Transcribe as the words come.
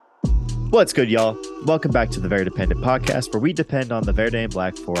What's good, y'all? Welcome back to the Very Dependent podcast, where we depend on the Verde and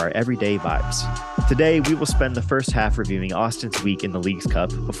Black for our everyday vibes. Today, we will spend the first half reviewing Austin's week in the Leagues Cup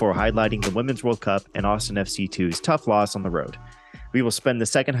before highlighting the Women's World Cup and Austin FC2's tough loss on the road. We will spend the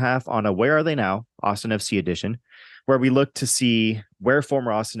second half on a Where Are They Now? Austin FC edition, where we look to see where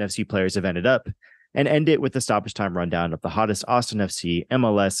former Austin FC players have ended up, and end it with the stoppage time rundown of the hottest Austin FC,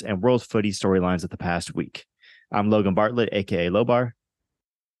 MLS, and World Footy storylines of the past week. I'm Logan Bartlett, aka Lobar.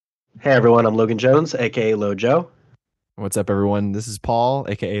 Hey everyone, I'm Logan Jones, aka Lo Joe. What's up, everyone? This is Paul,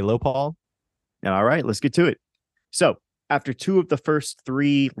 aka Low Paul. All right, let's get to it. So, after two of the first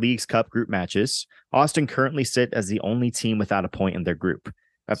three Leagues Cup group matches, Austin currently sit as the only team without a point in their group.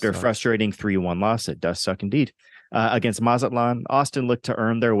 After a frustrating 3-1 loss, it does suck indeed. Against Mazatlan, Austin looked to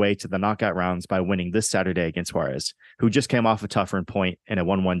earn their way to the knockout rounds by winning this Saturday against Juarez, who just came off a tougher point in a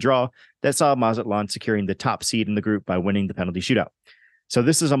 1-1 draw that saw Mazatlan securing the top seed in the group by winning the penalty shootout. So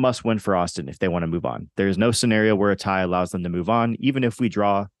this is a must-win for Austin if they want to move on. There is no scenario where a tie allows them to move on. Even if we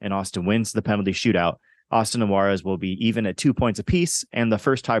draw and Austin wins the penalty shootout, Austin and Juarez will be even at 2 points apiece, and the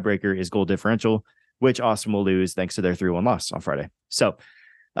first tiebreaker is goal differential, which Austin will lose thanks to their 3-1 loss on Friday. So,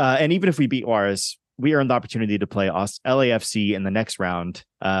 and even if we beat Juarez, we earn the opportunity to play LAFC in the next round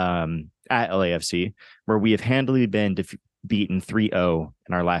at LAFC, where we have handily been beaten 3-0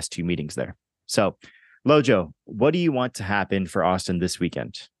 in our last two meetings there. So, Lojo, what do you want to happen for Austin this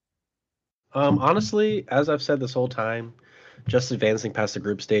weekend? Honestly, as I've said this whole time, just advancing past the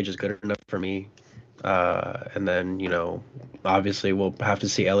group stage is good enough for me. And then, obviously we'll have to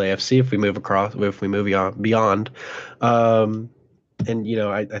see LAFC if we move beyond. And,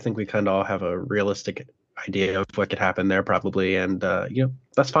 I think we kind of all have a realistic idea of what could happen there probably. And,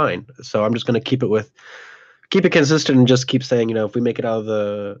 that's fine. So I'm just going to keep it consistent and just keep saying, if we make it out of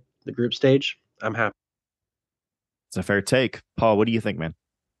the group stage, I'm happy. It's a fair take. Paul, what do you think, man?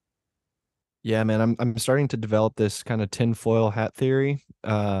 Yeah, man, I'm starting to develop this kind of tinfoil hat theory,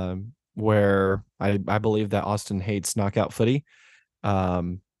 where I believe that Austin hates knockout footy,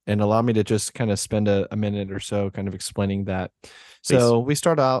 and allow me to just kind of spend a minute or so kind of explaining that. So we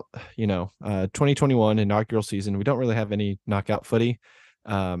start out, 2021 inaugural season. We don't really have any knockout footy.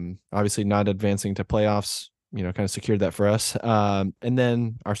 Obviously not advancing to playoffs, kind of secured that for us. And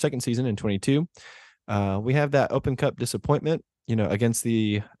then our second season in 22, we have that Open Cup disappointment, against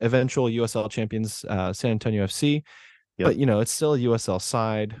the eventual USL champions, San Antonio FC. Yep. But, it's still a USL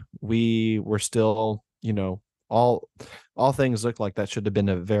side. We were still, all things look like that should have been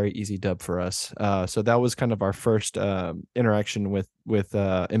a very easy dub for us. So that was kind of our first interaction with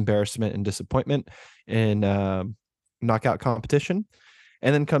embarrassment and disappointment in knockout competition.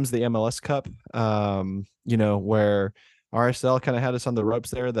 And then comes the MLS Cup, where RSL kind of had us on the ropes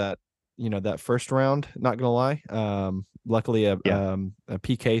there that, that first round, not gonna lie. Luckily a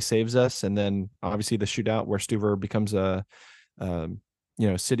PK saves us, and then obviously the shootout where Stuver becomes a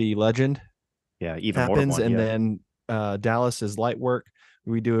city legend. Yeah, even happens, more. And then Dallas is light work.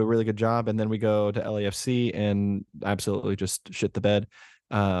 We do a really good job, and then we go to LAFC and absolutely just shit the bed.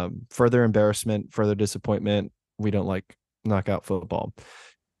 Further embarrassment, further disappointment. We don't like knockout football.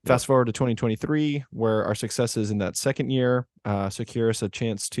 Fast forward to 2023, where our successes in that second year secure us a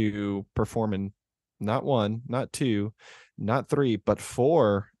chance to perform in not one, not two, not three, but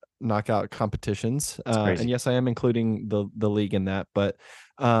four knockout competitions. And yes, I am including the league in that. But,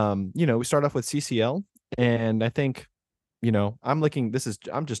 we start off with CCL, and I think,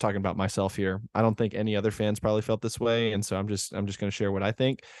 I'm just talking about myself here. I don't think any other fans probably felt this way. And so I'm just going to share what I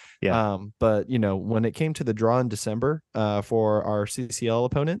think. Yeah. But when it came to the draw in December, for our CCL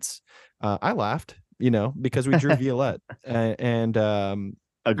opponents, I laughed, because we drew Violette and,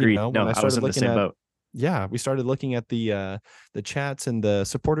 agreed. I was in the same boat. Yeah, we started looking at the chats and the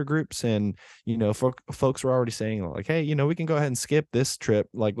supporter groups, and folks were already saying like, hey, we can go ahead and skip this trip.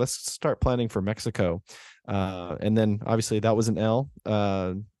 Like, let's start planning for Mexico. And then obviously that was an L.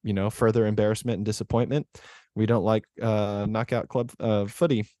 Further embarrassment and disappointment. We don't like knockout club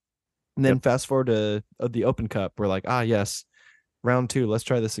footy. And then fast forward to the Open Cup, we're like, yes, round 2, let's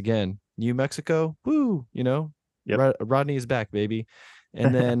try this again. New Mexico, woo, Rodney is back, baby.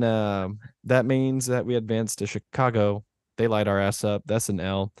 And then that means that we advance to Chicago. They light our ass up. That's an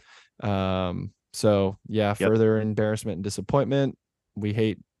L. So yeah, further embarrassment and disappointment. We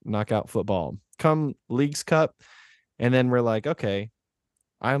hate knockout football. Come Leagues Cup, and then we're like, okay,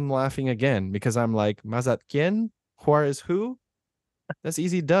 I'm laughing again because I'm like, Mazatlan, Juarez, who? That's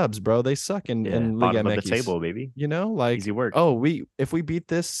easy dubs, bro. They suck in Liga MX. Of the table, baby. Like easy work. Oh, if we beat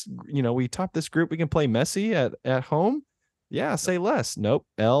this, we top this group, we can play Messi at home. Yeah, say less. Nope.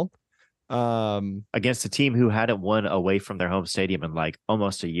 L. against a team who hadn't won away from their home stadium in like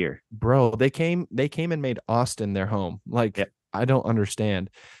almost a year. Bro, they came and made Austin their home. Like, Yep. I don't understand.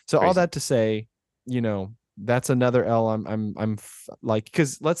 So all Crazy. that to say, that's another L. Like,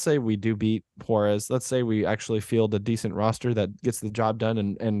 because let's say we do beat Juarez. Let's say we actually field a decent roster that gets the job done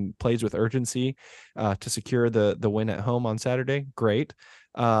and plays with urgency to secure the win at home on Saturday. Great.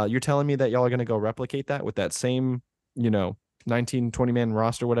 You're telling me that y'all are going to go replicate that with that same, 19, 20 man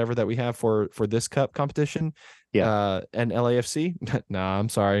roster, whatever that we have for this cup competition. Yeah. And LAFC. Nah, I'm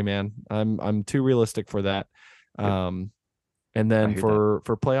sorry, man. I'm too realistic for that. Yep. And then hear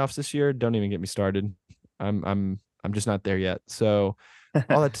for playoffs this year, don't even get me started. I'm just not there yet. So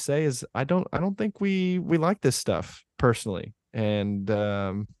all that to say is I don't think we like this stuff personally. And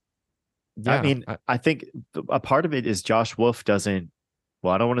I mean, I think a part of it is Josh Wolf doesn't,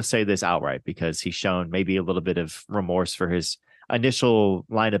 well, I don't want to say this outright because he's shown maybe a little bit of remorse for his initial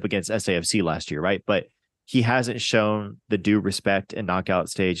lineup against SAFC last year, right? But he hasn't shown the due respect in knockout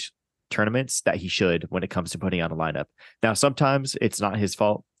stage tournaments that he should when it comes to putting on a lineup. Now, sometimes it's not his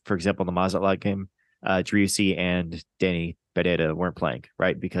fault. For example, the Mazatlan game, Driussi and Danny Pereira weren't playing,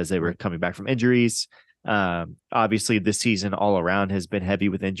 right? Because they were coming back from injuries. Obviously, this season all around has been heavy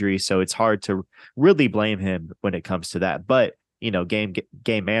with injuries, so it's hard to really blame him when it comes to that. But game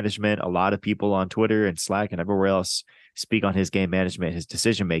management, a lot of people on Twitter and Slack and everywhere else speak on his game management, his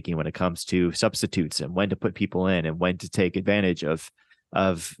decision making when it comes to substitutes and when to put people in and when to take advantage of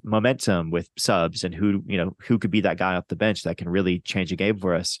momentum with subs and who could be that guy off the bench that can really change a game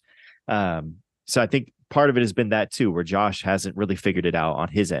for us. So I think part of it has been that too, where Josh hasn't really figured it out on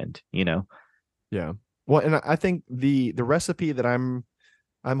his end, Yeah. Well, and I think the recipe that I'm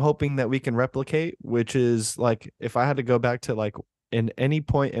hoping that we can replicate, which is like, if I had to go back to like in any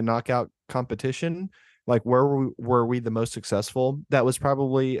point in knockout competition, like where were we the most successful? That was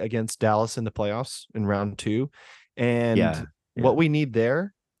probably against Dallas in the playoffs in round 2. And what we need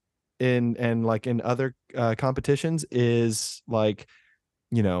there and like in other competitions is like,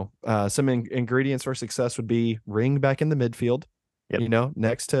 some ingredients for success would be Ring back in the midfield,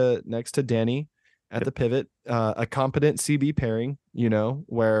 next to Danny at the pivot, a competent CB pairing,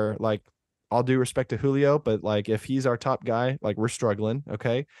 where like all due respect to Julio, but like if he's our top guy, like we're struggling.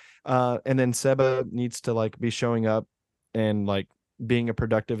 Okay. And then Seba needs to like be showing up and like being a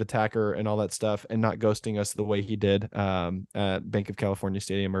productive attacker and all that stuff and not ghosting us the way he did at Bank of California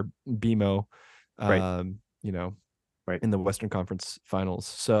Stadium or BMO, right. in the Western Conference Finals.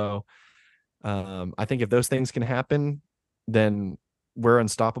 So I think if those things can happen, then we're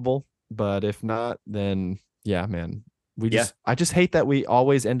unstoppable. But if not, then yeah, man, I just hate that we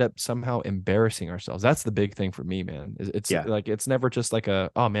always end up somehow embarrassing ourselves. That's the big thing for me, man. It's like, it's never just like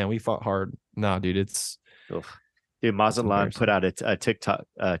oh man, we fought hard. No, dude, it's dude. Mazatlan put out a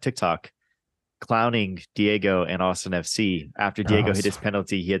TikTok clowning Diego and Austin FC after Diego hit his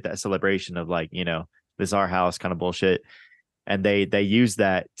penalty. He had that celebration of like, this is our house kind of bullshit. And they use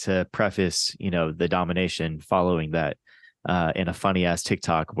that to preface, the domination following that in a funny ass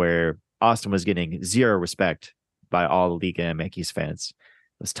TikTok where Austin was getting zero respect by all the Liga and Yankees fans.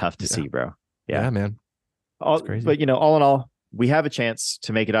 It was tough to see, bro. Yeah, man. But all in all, we have a chance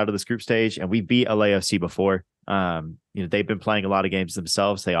to make it out of this group stage, and we beat LAFC before. They've been playing a lot of games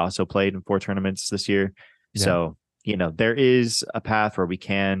themselves. They also played in 4 tournaments this year. Yeah. So, there is a path where we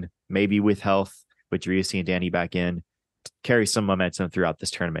can, maybe with health, with Driussi and Danny back in, carry some momentum throughout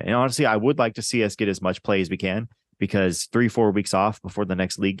this tournament. And honestly, I would like to see us get as much play as we can, because 3-4 weeks off before the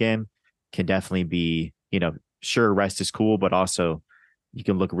next league game can definitely be, sure, rest is cool, but also you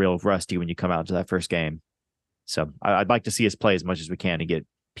can look real rusty when you come out to that first game. So I'd like to see us play as much as we can to get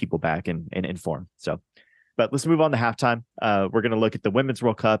people back in form. So, but let's move on to halftime. We're going to look at the Women's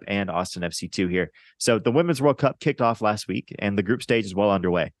World Cup and Austin FC2 here. So the Women's World Cup kicked off last week, and the group stage is well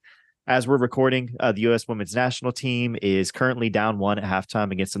underway. As we're recording, the U.S. women's national team is currently down 1 at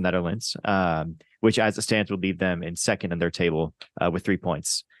halftime against the Netherlands, which as it stands would leave them in second in their table with 3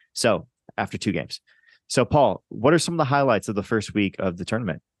 points. So after 2 games. So Paul, what are some of the highlights of the first week of the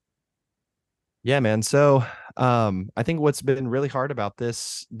tournament? Yeah, man. So I think what's been really hard about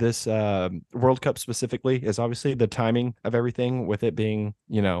this World Cup specifically is obviously the timing of everything, with it being,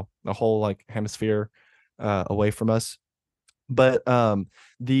 a whole like hemisphere away from us. But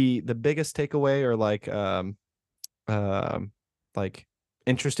the biggest takeaway or like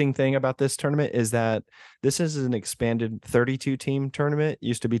interesting thing about this tournament is that this is an expanded 32 team tournament. It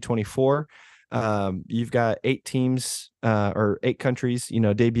used to be 24. You've got 8 teams or 8 countries,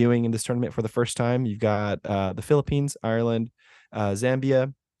 debuting in this tournament for the first time. You've got the Philippines, Ireland,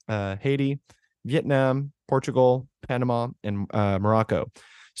 Zambia, Haiti, Vietnam, Portugal, Panama, and Morocco.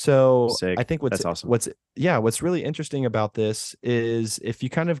 So Sick. I think That's awesome. what's really interesting about this is if you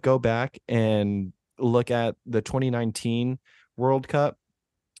kind of go back and look at the 2019 World Cup,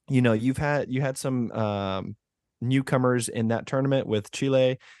 you had some newcomers in that tournament with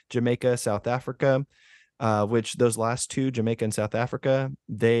Chile, Jamaica, South Africa, which those last two, Jamaica and South Africa,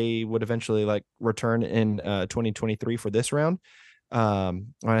 they would eventually like return in 2023 for this round.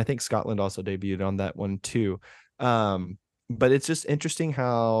 And I think Scotland also debuted on that one too. But it's just interesting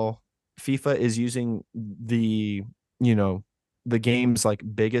how FIFA is using the game's like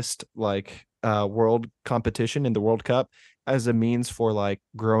biggest like world competition in the World Cup as a means for like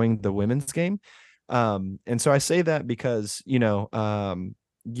growing the women's game. And so I say that because,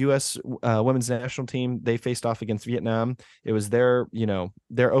 US women's national team, they faced off against Vietnam. It was their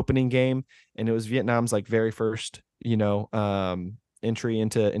opening game, and it was Vietnam's like very first, entry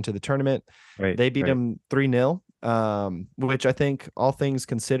into the tournament. Right. They beat right. them 3-0, which I think all things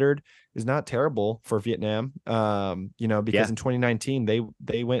considered is not terrible for Vietnam. Because in 2019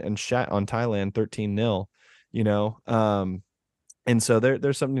 they went and shat on Thailand 13-0, and so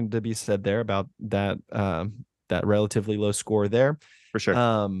there's something to be said there about that that relatively low score there. For sure.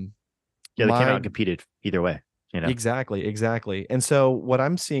 They came out and competed either way. Exactly. And so what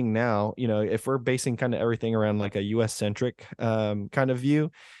I'm seeing now, if we're basing kind of everything around like a US centric kind of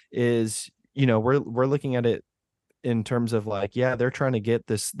view, is we're looking at it in terms of like, yeah, they're trying to get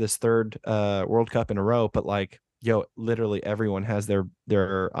this third World Cup in a row, but like, literally everyone has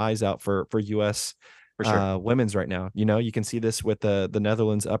their eyes out for US for sure. Women's right now. You can see this with the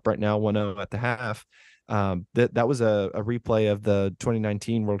Netherlands up right now 1-0 at the half. That was a replay of the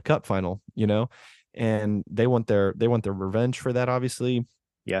 2019 World Cup final, and they want their revenge for that, obviously.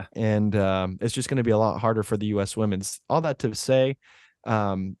 Yeah. And it's just going to be a lot harder for the US women's. All that to say,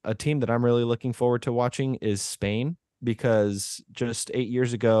 a team that I'm really looking forward to watching is Spain, because just 8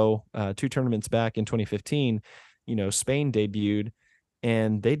 years ago, 2 tournaments back in 2015, Spain debuted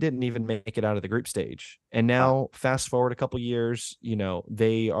and they didn't even make it out of the group stage. And now fast forward a couple years, they're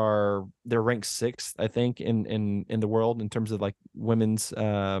ranked 6th, I think, in the world in terms of like women's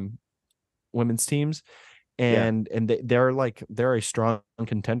teams. And they're a strong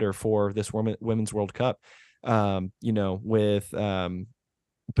contender for this women's World Cup. With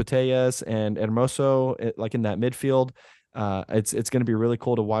Putellas and Hermoso like in that midfield. It's going to be really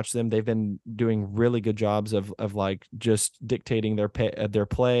cool to watch them. They've been doing really good jobs of like just dictating their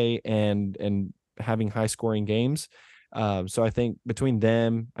play and having high scoring games. So I think between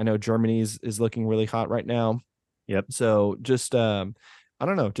them, I know Germany's is looking really hot right now. Yep. So just I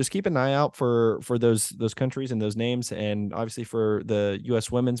don't know, just keep an eye out for those countries and those names. And obviously for the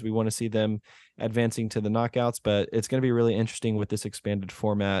US women's, we want to see them advancing to the knockouts, but it's going to be really interesting with this expanded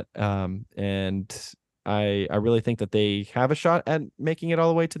format. And I really think that they have a shot at making it all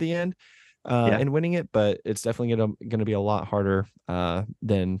the way to the end and winning it, but it's definitely going to be a lot harder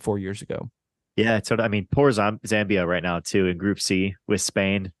than 4 years ago. Yeah. So, I mean, poor Zambia right now too, in Group C with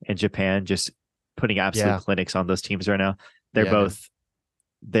Spain and Japan, just putting absolute clinics on those teams right now. They're both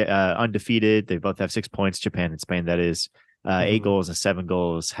undefeated. They both have 6 points, Japan and Spain, that is. 8 goals and 7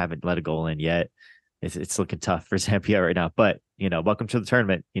 goals, haven't let a goal in yet. It's looking tough for Zambia right now, but welcome to the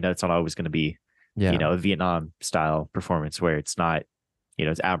tournament. It's not always going to be a Vietnam style performance where it's not,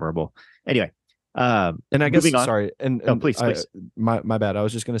 it's admirable. Anyway, and I guess sorry, and please. My bad. I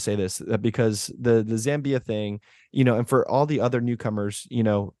was just going to say this because the Zambia thing, and for all the other newcomers,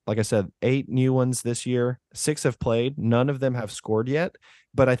 like I said, 8 new ones this year, 6 have played, none of them have scored yet.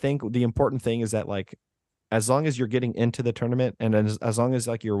 But I think the important thing is that like, as long as you're getting into the tournament and as long as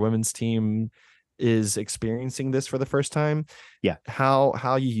like your women's team is experiencing this for the first time,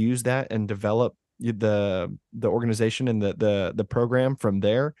 how you use that and develop the organization and the program from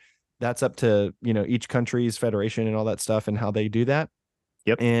there, that's up to each country's federation and all that stuff and how they do that.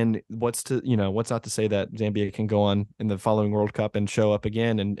 Yep. And what's not to say that Zambia can go on in the following World Cup and show up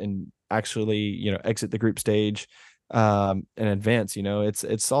again and actually exit the group stage and advance.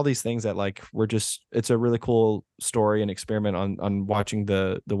 It's all these things that like it's a really cool story and experiment on watching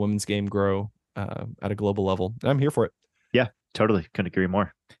the women's game grow at a global level. And I'm here for it. Yeah, totally. Couldn't agree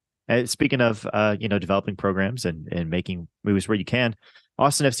more. Speaking of developing programs and making moves where you can,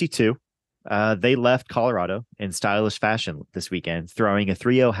 Austin FC 2, they left Colorado in stylish fashion this weekend, throwing a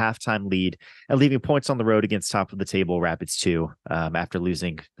 3-0 halftime lead and leaving points on the road against top of the table Rapids 2 after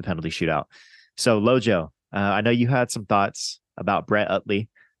losing the penalty shootout. So Lojo, I know you had some thoughts about Brett Utley.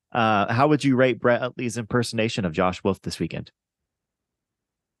 How would you rate Brett Utley's impersonation of Josh Wolf this weekend?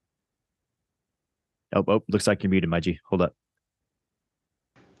 Oh, looks like you're muted, my G. Hold up.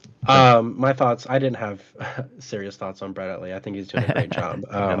 My thoughts. I didn't have serious thoughts on Brett Utley. I think he's doing a great job.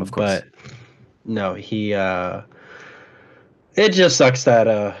 No, of course. But no, he. It just sucks that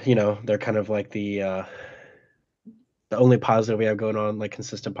they're kind of like the only positive we have going on, like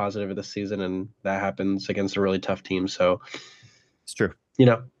consistent positive of the season, and that happens against a really tough team. So It's true.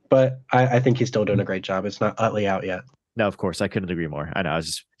 But I think he's still doing a great job. It's not Utley out yet. No, of course. I couldn't agree more. I know. I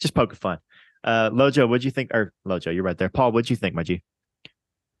was just poking fun. Lojo, what'd you think? Or Lojo, you're right there. Paul, what'd you think, my G?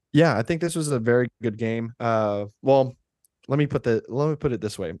 Yeah, I think this was a very good game. Well, let me put it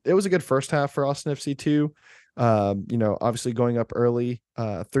this way. It was a good first half for Austin FC too. Obviously going up early,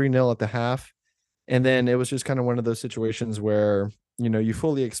 3-0 at the half. And then it was just kind of one of those situations where, you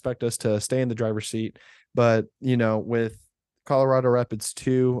fully expect us to stay in the driver's seat. But, with Colorado Rapids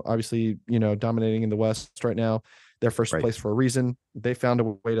 2, obviously, dominating in the West right now, they're first place for a reason. They found a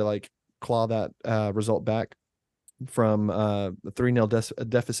way to like claw that result back from the 3-0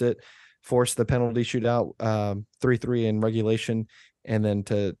 deficit, force the penalty shootout, 3-3 in regulation, and then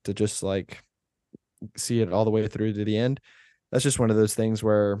to just like see it all the way through to the end. That's just one of those things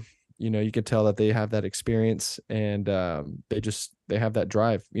where you could tell that they have that experience and they have that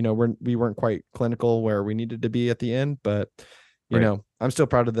drive. We weren't quite clinical where we needed to be at the end, but I'm still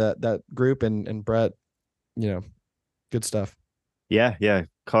proud of that group and Brett. Good stuff. Yeah.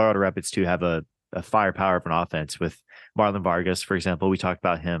 Colorado Rapids too have a firepower of an offense with Marlon Vargas, for example. We talked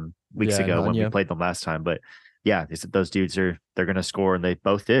about him weeks ago when we played them last time, but yeah, those dudes they're going to score, and they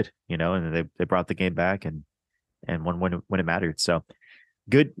both did, and they brought the game back and won when it mattered. So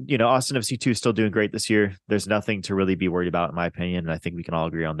good. Austin FC2 is still doing great this year. There's nothing to really be worried about, in my opinion. And I think we can all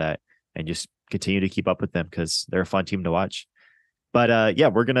agree on that and just continue to keep up with them because they're a fun team to watch. But yeah,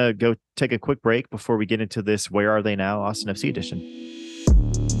 we're going to go take a quick break before we get into this Where Are They Now Austin FC edition.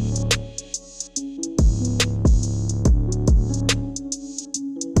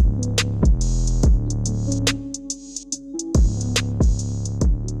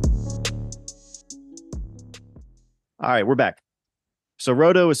 All right, we're back. So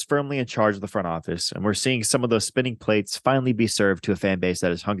Roto is firmly in charge of the front office, and we're seeing some of those spinning plates finally be served to a fan base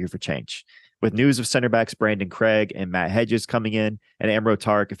that is hungry for change. With news of center backs Brandon Craig and Matt Hedges coming in and Amro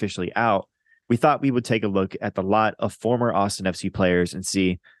Tarek officially out, we thought we would take a look at the lot of former Austin FC players and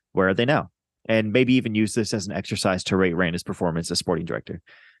see where are they now, and maybe even use this as an exercise to rate Reyna's performance as sporting director.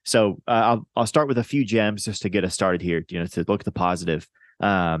 So I'll start with a few gems just to get us started here, to look at the positive.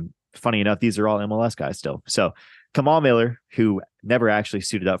 Funny enough, these are all MLS guys still. So Kamal Miller, who never actually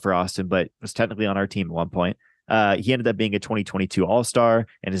suited up for Austin, but was technically on our team at one point. He ended up being a 2022 All-Star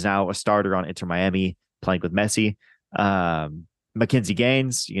and is now a starter on Inter Miami, playing with Messi. Mackenzie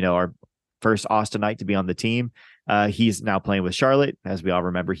Gaines, our first Austinite to be on the team. He's now playing with Charlotte. As we all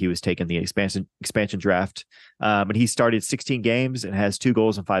remember, he was taking the expansion draft. But he started 16 games and has 2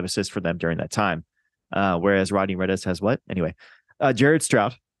 goals and 5 assists for them during that time. Whereas Rodney Redes has what? Anyway, Jared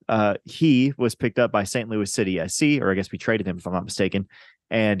Stroud. He was picked up by St. Louis City SC, or I guess we traded him if I'm not mistaken.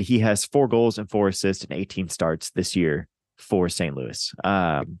 And he has 4 goals and 4 assists and 18 starts this year for St. Louis.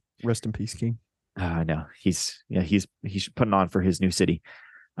 Rest in peace, King. No, he's putting on for his new city.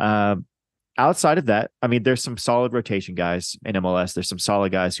 Outside of that, I mean, there's some solid rotation guys in MLS. There's some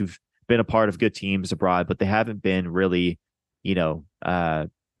solid guys who've been a part of good teams abroad, but they haven't been really,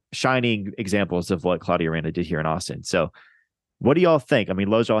 shining examples of what Claudio Reyna did here in Austin. So what do y'all think? I mean,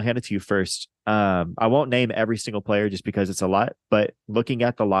 Lojo, I'll hand it to you first. I won't name every single player just because it's a lot, but looking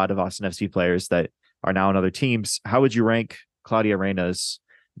at the lot of Austin FC players that are now on other teams, how would you rank Claudio Reyna's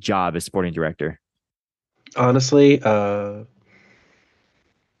job as sporting director? Honestly, I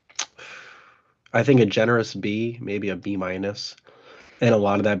think a generous B, maybe a B-. And a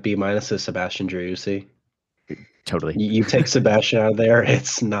lot of that B- is Sebastian Driussi. Totally. You take Sebastian out of there,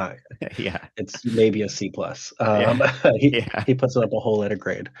 it's not. Yeah. It's maybe a C+. He puts it up a whole letter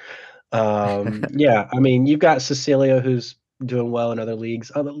grade. Yeah, I mean, you've got Cecilio, who's doing well in other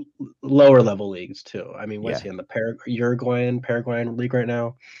leagues, other lower level leagues too. I mean, what's he in the Paraguayan league right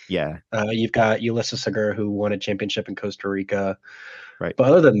now? Yeah. You've got Ulises Segura, who won a championship in Costa Rica. Right. But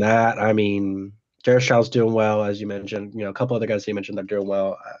other than that, I mean, Jared Stroud's doing well, as you mentioned. A couple other guys you mentioned that are doing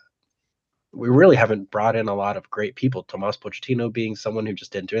well. We really haven't brought in a lot of great people. Tomas Pochettino being someone who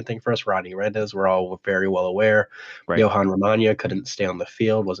just didn't do anything for us. Rodney Redes, we're all very well aware. Right. Johan Romagna couldn't stay on the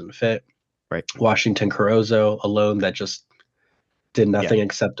field, wasn't fit. Right. Washington Carrozzo, a loan that just did nothing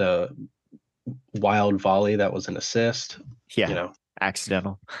except a wild volley that was an assist. Yeah,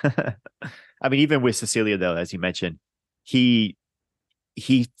 accidental. I mean, even with Cecilia, though, as you mentioned, he's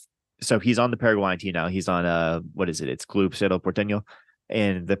on the Paraguayan team now. He's on what is it? It's Club Cerro Porteño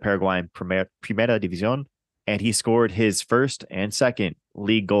in the Paraguayan Primera División, and he scored his first and second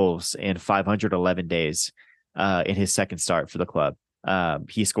league goals in 511 days in his second start for the club.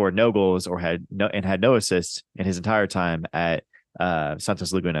 He scored no goals or had no assists in his entire time at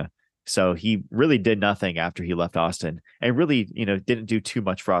Santos Laguna. So he really did nothing after he left Austin, and really, didn't do too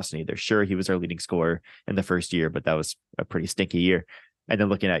much for Austin either. Sure, he was our leading scorer in the first year, but that was a pretty stinky year. And then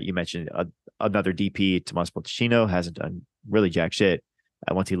looking at, you mentioned another DP, Tomas Pochettino, hasn't done really jack shit.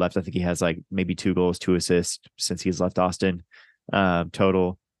 Once he left, I think he has like maybe 2 goals, 2 assists since he's left Austin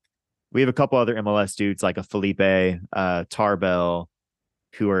total. We have a couple other MLS dudes like a Felipe, Tarbell,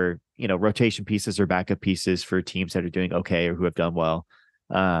 who are, rotation pieces or backup pieces for teams that are doing okay or who have done well.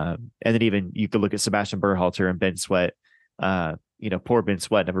 And then even you could look at Sebastian Berhalter and Ben Sweat. Poor Ben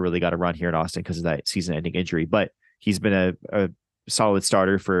Sweat never really got a run here in Austin because of that season-ending injury, but he's been a solid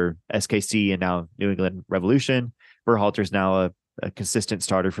starter for SKC and now New England Revolution. Berhalter's now a consistent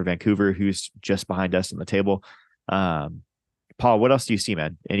starter for Vancouver, who's just behind us on the table. Paul, what else do you see,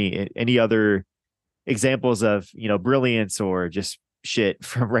 man? Any other examples of, brilliance or just shit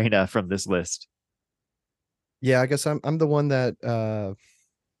from Reyna from this list? Yeah, I guess I'm the one that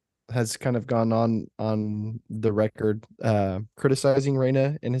has kind of gone on the record criticizing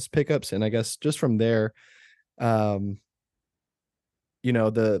Reyna in his pickups, and I guess just from there, the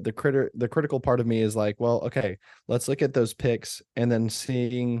critical part of me is like, well, okay, let's look at those picks and then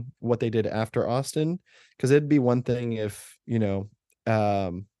seeing what they did after Austin, because it'd be one thing if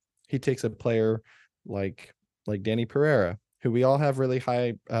he takes a player like Danny Pereira, who we all have really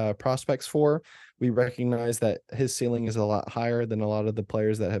high prospects for. We recognize that his ceiling is a lot higher than a lot of the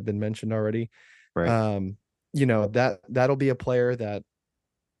players that have been mentioned already. Right. That'll be a player that,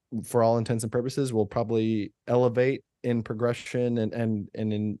 for all intents and purposes, will probably elevate in progression and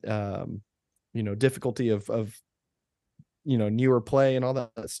in difficulty of newer play and all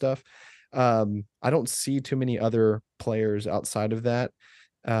that stuff. I don't see too many other players outside of that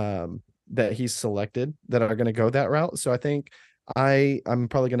that he's selected that are going to go that route. So I think I'm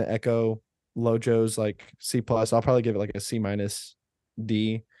probably going to echo Lojo's like C+. I'll probably give it like a C-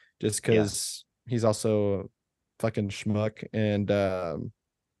 D, just because he's also a fucking schmuck, and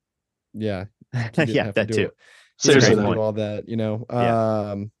yeah, that too. Seriously, do all that,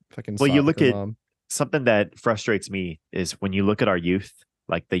 fucking. Well, you look at mom. Something that frustrates me is when you look at our youth,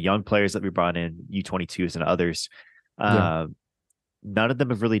 like the young players that we brought in, U22s and others. None of them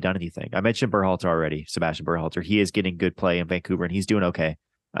have really done anything. I mentioned Berhalter already, Sebastian Berhalter. He is getting good play in Vancouver, and he's doing okay.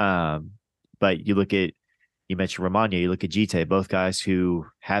 But you mentioned Romagna, you look at Gite, both guys who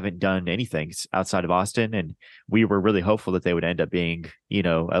haven't done anything outside of Austin, and we were really hopeful that they would end up being,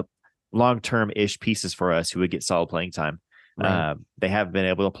 a long-term-ish pieces for us who would get solid playing time. Right. They haven't been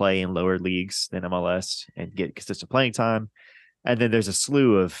able to play in lower leagues than MLS and get consistent playing time. And then there's a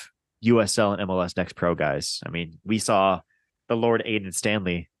slew of USL and MLS Next Pro guys. I mean, we saw the Lord Aiden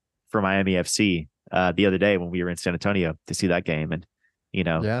Stanley for Miami FC the other day when we were in San Antonio to see that game. And,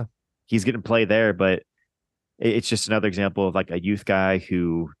 he's getting play there, but it's just another example of like a youth guy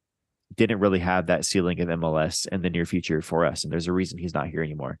who didn't really have that ceiling of MLS in the near future for us. And there's a reason he's not here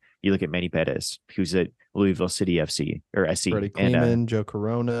anymore. You look at Manny Perez, who's at Louisville City FC or SC. Freddie Kleeman, Joe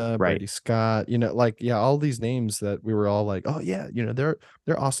Corona, right. Brady Scott, all these names that we were all like, oh yeah, they're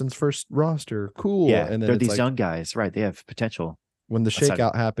Austin's first roster. Cool. Yeah, and then they're these young guys, right? They have potential. When the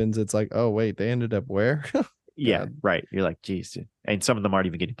shakeout happens, it's like, oh wait, they ended up where? Yeah, right. You're like, geez, dude. And some of them aren't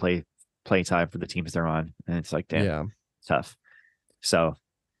even getting play time for the teams they're on. And it's like, damn, tough. So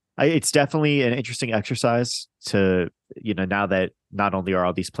it's definitely an interesting exercise to, now that not only are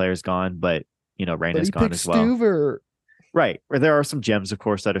all these players gone, but, Reyna's gone as well. Stuver. Right. Or there are some gems, of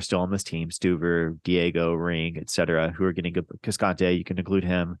course, that are still on this team. Stuver, Diego, Ring, etc., who are getting good. Cascante, you can include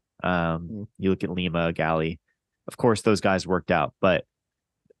him. You look at Lima, Galley. Of course, those guys worked out, but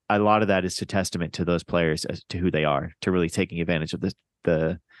a lot of that is a testament to those players as to who they are, to really taking advantage of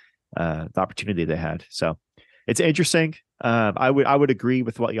the opportunity they had. So it's interesting. I would agree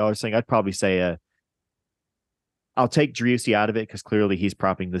with what y'all are saying. I'd probably say I'll take Driussi out of it because clearly he's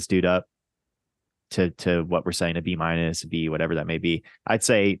propping this dude up to what we're saying, a B-, a B, whatever that may be. I'd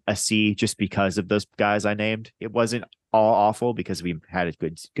say a C just because of those guys I named. It wasn't all awful because we had a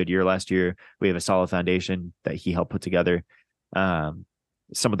good year last year. We have a solid foundation that he helped put together.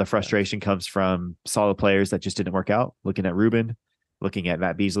 Some of the frustration comes from solid players that just didn't work out. Looking at Ruben, looking at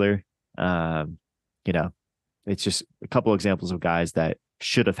Matt Beasler, it's just a couple examples of guys that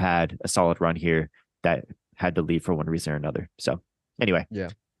should have had a solid run here that had to leave for one reason or another. So anyway,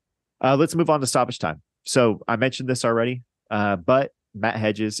 let's move on to stoppage time. So I mentioned this already, but Matt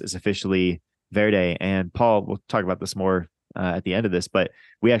Hedges is officially Verde, and Paul, we'll talk about this more at the end of this, but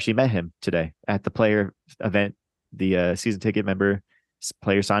we actually met him today at the player event, the season ticket member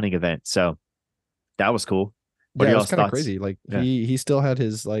player signing event. So that was cool. What are Yeah, it was y'all's kind of thoughts? crazy. Like Yeah. he still had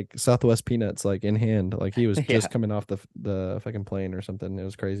his like Southwest peanuts like in hand. Like he was Yeah. just coming off the fucking plane or something. It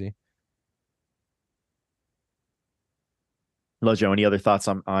was crazy. Lojo, any other thoughts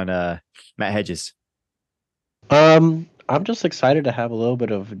on Matt Hedges? I'm just excited to have a little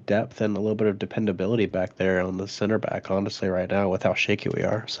bit of depth and a little bit of dependability back there on the center back, honestly, right now with how shaky we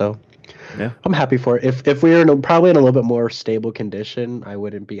are. So Yeah. I'm happy for it. If we were probably in a little bit more stable condition, I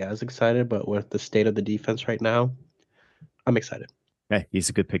wouldn't be as excited. But with the state of the defense right now, I'm excited. Yeah, he's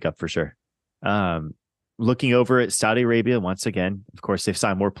a good pickup for sure. Looking over at Saudi Arabia once again, of course, they've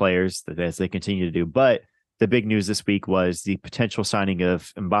signed more players as they continue to do. But the big news this week was the potential signing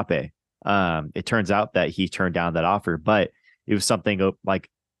of Mbappe. It turns out that he turned down that offer, but it was something like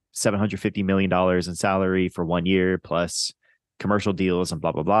 $750 million in salary for 1 year plus commercial deals and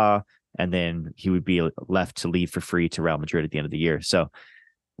blah, blah, blah. And then he would be left to leave for free to Real Madrid at the end of the year. So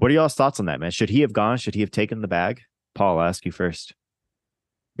what are y'all's thoughts on that, man? Should he have gone? Should he have taken the bag? Paul, I'll ask you first.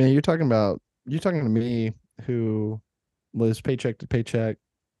 Man, you're talking to me who lives paycheck to paycheck.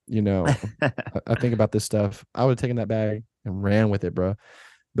 You know, I think about this stuff. I would have taken that bag and ran with it, bro.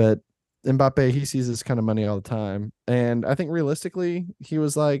 But Mbappe, he sees this kind of money all the time. And I think realistically, he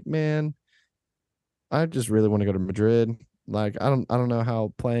was like, man, I just really want to go to Madrid. Like, I don't know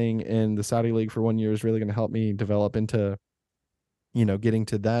how playing in the Saudi league for 1 year is really going to help me develop into, getting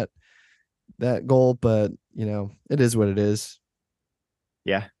to that goal. But, it is what it is.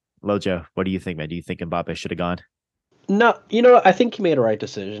 Yeah. Lojo, what do you think, man? Do you think Mbappe should have gone? No, I think he made a right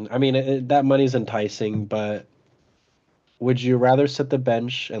decision. I mean, that money's enticing, but would you rather sit the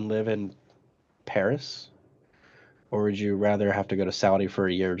bench and live in Paris? Or would you rather have to go to Saudi for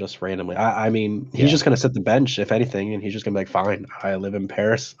a year just randomly? I mean, he's Yeah. just going to sit the bench, if anything, and he's just going to be like, fine, I live in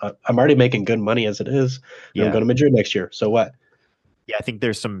Paris. I'm already making good money as it is. And I'm Yeah. going to Madrid next year. So what? Yeah. I think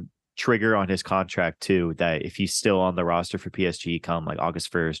there's some trigger on his contract too, that if he's still on the roster for PSG come like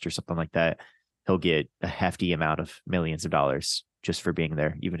August 1st or something like that, he'll get a hefty amount of millions of dollars just for being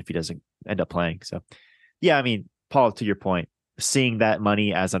there, even if he doesn't end up playing. So, yeah, I mean, Paul, to your point, seeing that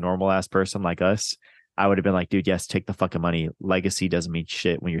money as a normal ass person like us, I would have been like, dude, yes, take the fucking money. Legacy doesn't mean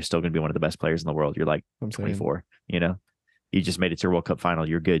shit when you're still going to be one of the best players in the world. You're like I'm saying. 24, you just made it to your World Cup final.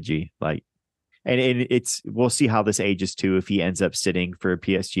 You're good, G. Like, and we'll see how this ages too. If he ends up sitting for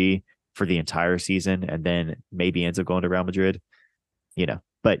PSG for the entire season and then maybe ends up going to Real Madrid,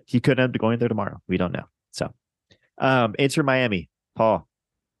 but he could end up going there tomorrow. We don't know. So, Inter Miami, Paul,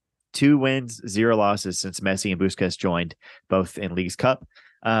 2 wins, 0 losses since Messi and Busquets joined, both in Leagues Cup,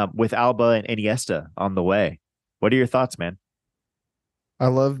 with Alba and Iniesta on the way. What are your thoughts, man? I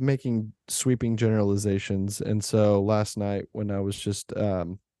love making sweeping generalizations. And so last night when I was just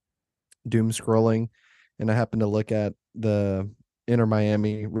doom scrolling and I happened to look at the Inter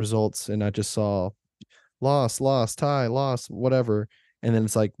Miami results and I just saw loss, tie, loss, whatever. And then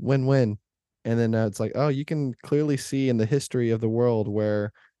it's like win. And then it's like, oh, you can clearly see in the history of the world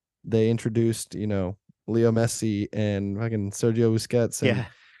where they introduced, Leo Messi and fucking Sergio Busquets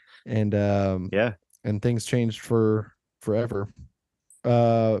and things changed for forever.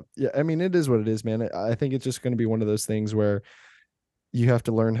 Yeah, I mean, it is what it is, man. I think it's just going to be one of those things where you have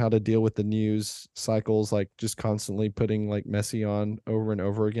to learn how to deal with the news cycles, like just constantly putting like Messi on over and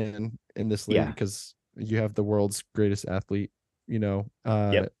over again in this league because you have the world's greatest athlete,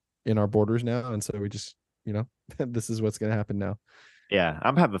 in our borders now. And so we just, this is what's going to happen now. Yeah,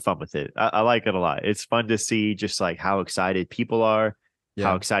 I'm having fun with it. I like it a lot. It's fun to see just like how excited people are,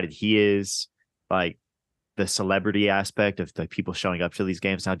 how excited he is, like the celebrity aspect of the people showing up to these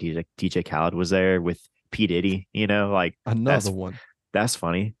games. Now DJ Khaled was there with P. Diddy, like another one. That's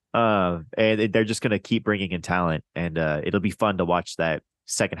funny. And they're just going to keep bringing in talent, and it'll be fun to watch that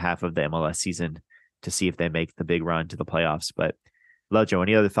second half of the MLS season to see if they make the big run to the playoffs. But Lojo,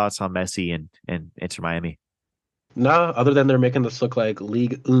 any other thoughts on Messi and Inter Miami? No, other than they're making this look like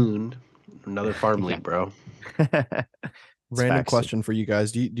League Un, another farm league, bro. Random question for you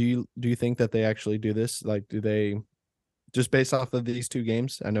guys: Do you think that they actually do this? Like, do they just based off of these 2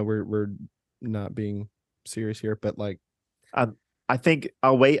 games? I know we're not being serious here, but like, I think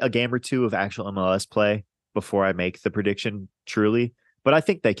I'll wait a game or 2 of actual MLS play before I make the prediction truly. But I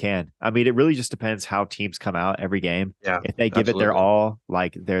think they can. I mean, it really just depends how teams come out every game. Yeah, if they give it their all,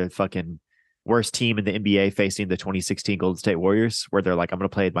 like they're fucking worst team in the NBA facing the 2016 Golden State Warriors, where they're like, I'm going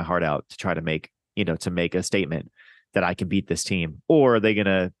to play my heart out to try to make a statement that I can beat this team. Or are they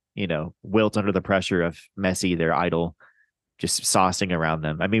going to, wilt under the pressure of Messi, their idol, just saucing around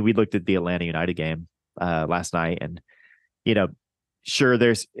them? I mean, we looked at the Atlanta United game last night and, sure,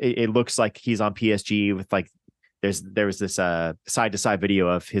 it looks like he's on PSG with like there was this side to side video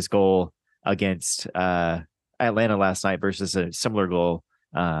of his goal against Atlanta last night versus a similar goal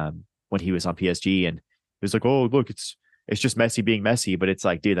when he was on PSG, and it was like, oh look, it's just Messi being Messi, but it's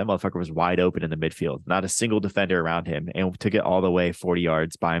like, dude, that motherfucker was wide open in the midfield, not a single defender around him, and took it all the way 40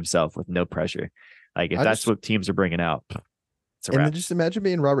 yards by himself with no pressure. Like, if that's what teams are bringing out, it's a wrap. And then just imagine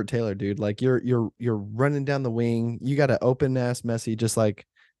being Robert Taylor, dude. Like you're running down the wing, you got an open ass Messi just like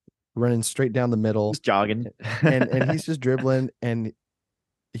running straight down the middle, just jogging, and he's just dribbling, and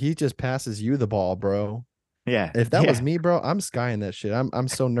he just passes you the ball, bro. Yeah. If that was me, bro, I'm skying that shit. I'm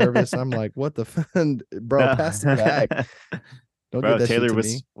so nervous. I'm like, what the fun, bro? No. Pass it back. Don't bro, get that Taylor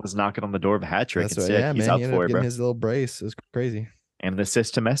shit to was knocking on the door of a hat trick. That's instead. Yeah, he's man, up he for it, getting bro. His little brace is crazy. And an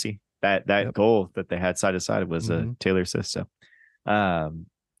assist to Messi. That goal that they had side to side was a Taylor assist. So,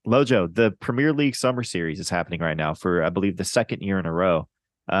 Lojo, the Premier League Summer Series is happening right now for, I believe, the second year in a row.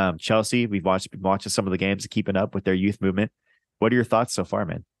 Chelsea, we've been watching some of the games, keeping up with their youth movement. What are your thoughts so far,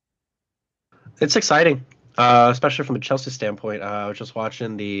 man? It's exciting, especially from a Chelsea standpoint. I was just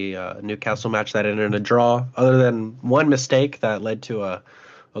watching the Newcastle match that ended in a draw. Other than one mistake that led to a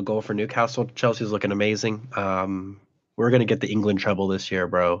goal for Newcastle, Chelsea's looking amazing. We're going to get the England treble this year,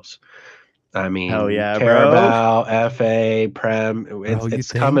 bros. I mean, hell yeah, Carabao, bro. FA, Prem,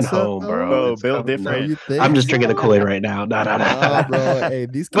 it's coming home, bro. It's built different. I'm just drinking the Kool-Aid right now. No, bro. Hey,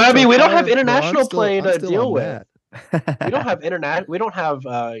 these but I mean, we don't have international play to deal with. We don't have We don't have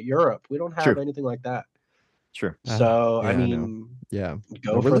Europe. We don't have anything like that. Sure. So I mean,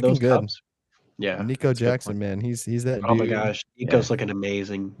 go for those cups. Yeah, Nico Jackson, man, he's that. Oh my gosh, Nico's looking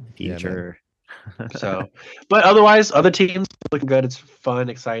amazing. Future. So, but otherwise, other teams looking good. It's fun,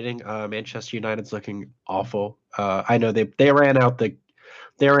 exciting. Manchester United's looking awful. I know they ran out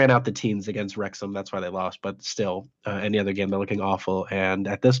the teams against Wrexham. That's why they lost. But still, any other game, they're looking awful. And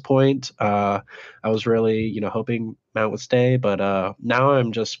at this point, I was really, hoping Mount would stay. But now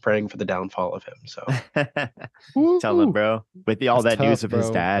I'm just praying for the downfall of him. So, tell him, bro. With all that news of his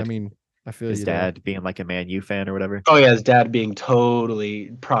dad. I mean, I feel his dad being like a Man U fan or whatever. Oh yeah, his dad being totally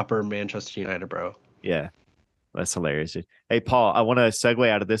proper Manchester United, bro. Yeah, that's hilarious. Hey, Paul, I want to segue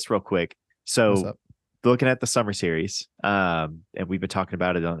out of this real quick. So, looking at the summer series, and we've been talking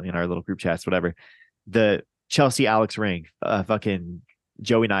about it in our little group chats, whatever. The Chelsea Alex Ring, fucking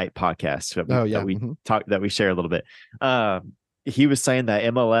Joey Knight podcast that we share a little bit. He was saying that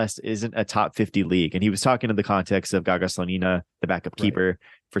MLS isn't a top 50 league, and he was talking in the context of Gaga Slonina, the backup keeper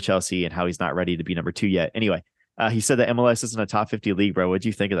for Chelsea, and how he's not ready to be number 2 yet. Anyway, he said that MLS isn't a top 50 league, bro. What do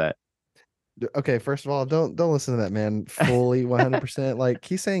you think of that? Okay, first of all, don't listen to that man fully 100%. Like,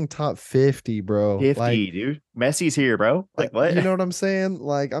 he's saying top 50, bro. 50, like, dude. Messi's here, bro. Like, what? You know what I'm saying?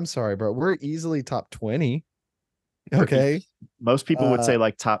 Like, I'm sorry, bro. We're easily top 20. Okay. Most people would say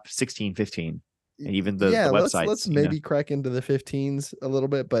like top 16, 15. And even the websites. Let's maybe crack into the 15s a little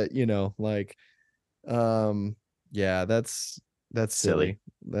bit, but that's silly.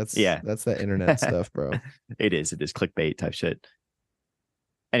 That's that internet stuff, bro. It is clickbait type shit.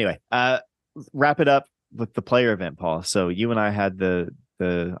 Anyway, wrap it up with the player event, Paul. So you and I had the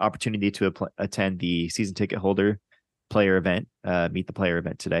opportunity to attend the season ticket holder player event, meet the player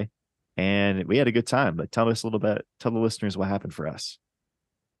event today, and we had a good time. But tell us a little bit, tell the listeners what happened for us.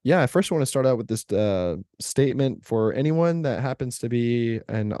 Yeah, I first want to start out with this statement for anyone that happens to be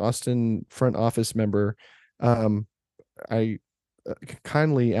an Austin front office member. I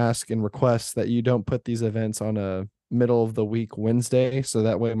kindly ask and request that you don't put these events on a middle of the week Wednesday, so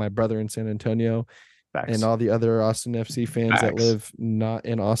that way my brother in San Antonio and all the other Austin FC fans that live not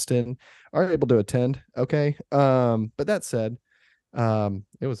in Austin are able to attend. Okay. But that said,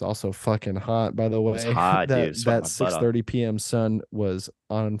 it was also fucking hot, by the way. It was hot, dude. That 6:30 p.m. sun was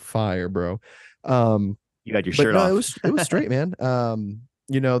on fire, bro. You had your shirt off. It was straight, man.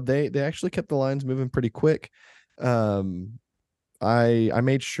 They actually kept the lines moving pretty quick. I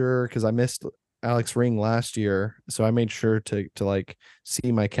made sure, because I missed Alex Ring last year, so I made sure to like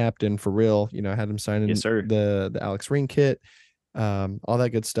see my captain for real. I had him sign in the Alex Ring kit, all that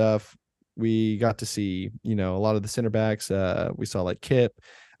good stuff. We got to see, a lot of the center backs. We saw like Kip.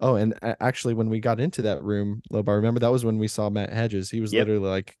 Oh, and actually, when we got into that room, Lobar, remember that was when we saw Matt Hedges. He was literally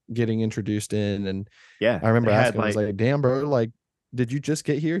like getting introduced in, and I remember asking him, I was like, "Damn, bro, like, did you just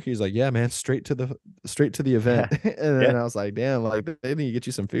get here?" He's like, "Yeah, man, straight to the event." And then I was like, "Damn, like they need to get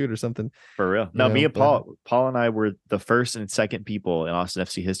you some food or something." For real. No, me and Paul and I were the first and second people in Austin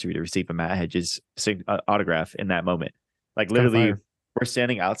FC history to receive a Matt Hedges autograph in that moment. Like, literally, we're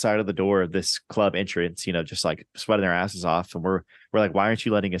standing outside of the door of this club entrance, just like sweating our asses off. And we're like, "Why aren't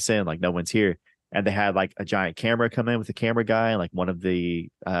you letting us in? Like, no one's here." And they had like a giant camera come in with a camera guy and like one of the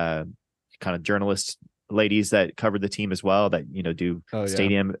kind of journalists ladies that covered the team as well that, do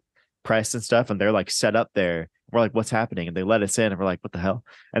stadium press and stuff. And they're like set up there. We're like, what's happening? And they let us in and we're like, what the hell?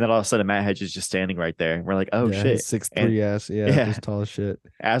 And then all of a sudden Matt Hedges is just standing right there. And we're like, oh shit. 6'3" ass. Yeah. Just tall as shit.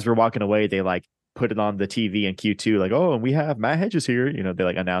 As we're walking away, they like put it on the TV in Q2, like, oh, and we have Matt Hedges here. They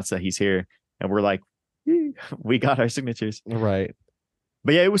like announced that he's here. And we're like, we got our signatures. Right.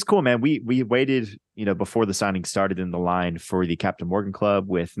 But yeah, it was cool, man. We waited, before the signing started in the line for the Captain Morgan Club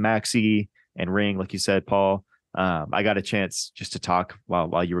with Maxi and Ring, like you said, Paul. I got a chance just to talk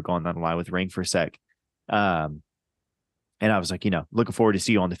while you were going down the line with Ring for a sec. And I was like, looking forward to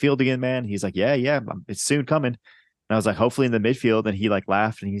see you on the field again, man. He's like, yeah, it's soon coming. And I was like, hopefully in the midfield. And he like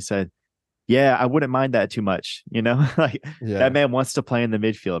laughed and he said, yeah, I wouldn't mind that too much. Like that man wants to play in the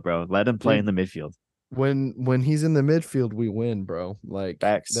midfield, bro. Let him play in the midfield. When he's in the midfield, we win, bro. Like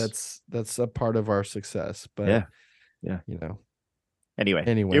facts. That's a part of our success. But yeah. Anyway,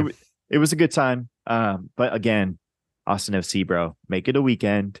 it was a good time. But again, Austin FC, bro, make it a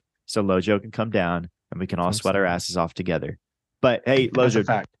weekend so Lojo can come down and we can all sweat our asses off together. But hey,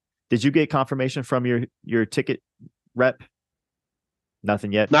 Lojo, did you get confirmation from your ticket rep?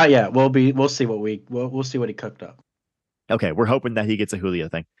 Nothing yet. Not yet. We'll see we'll see what he cooked up. Okay, we're hoping that he gets a Julio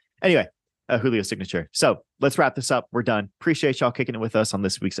thing. Anyway, a Julio signature. So let's wrap this up. We're done. Appreciate y'all kicking it with us on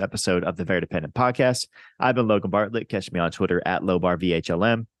this week's episode of the Very Dependent Podcast. I've been Logan Bartlett. Catch me on Twitter at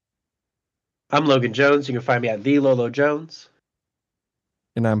LowBarVHLM. I'm Logan Jones. You can find me at the Lolo Jones.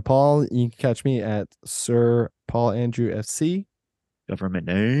 And I'm Paul. You can catch me at Sir Paul Andrew FC. Government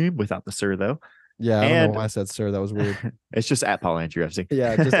name without the sir though. Yeah, I don't know why I said sir. That was weird. It's just at Paul Andrew FC.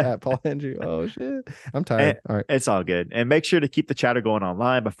 Yeah, just at Paul Andrew. Oh shit, I'm tired. All right, it's all good. And make sure to keep the chatter going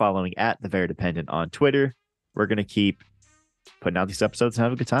online by following at the Very Dependent on Twitter. We're gonna keep putting out these episodes and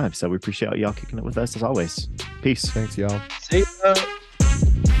have a good time. So we appreciate y'all kicking it with us as always. Peace. Thanks, y'all. See ya.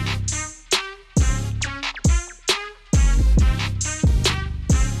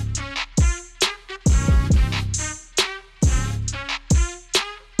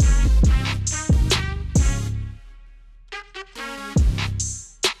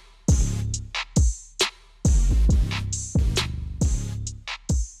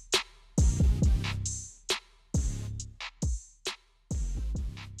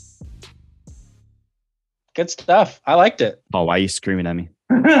 Good stuff. I liked it. Oh, why are you screaming at me?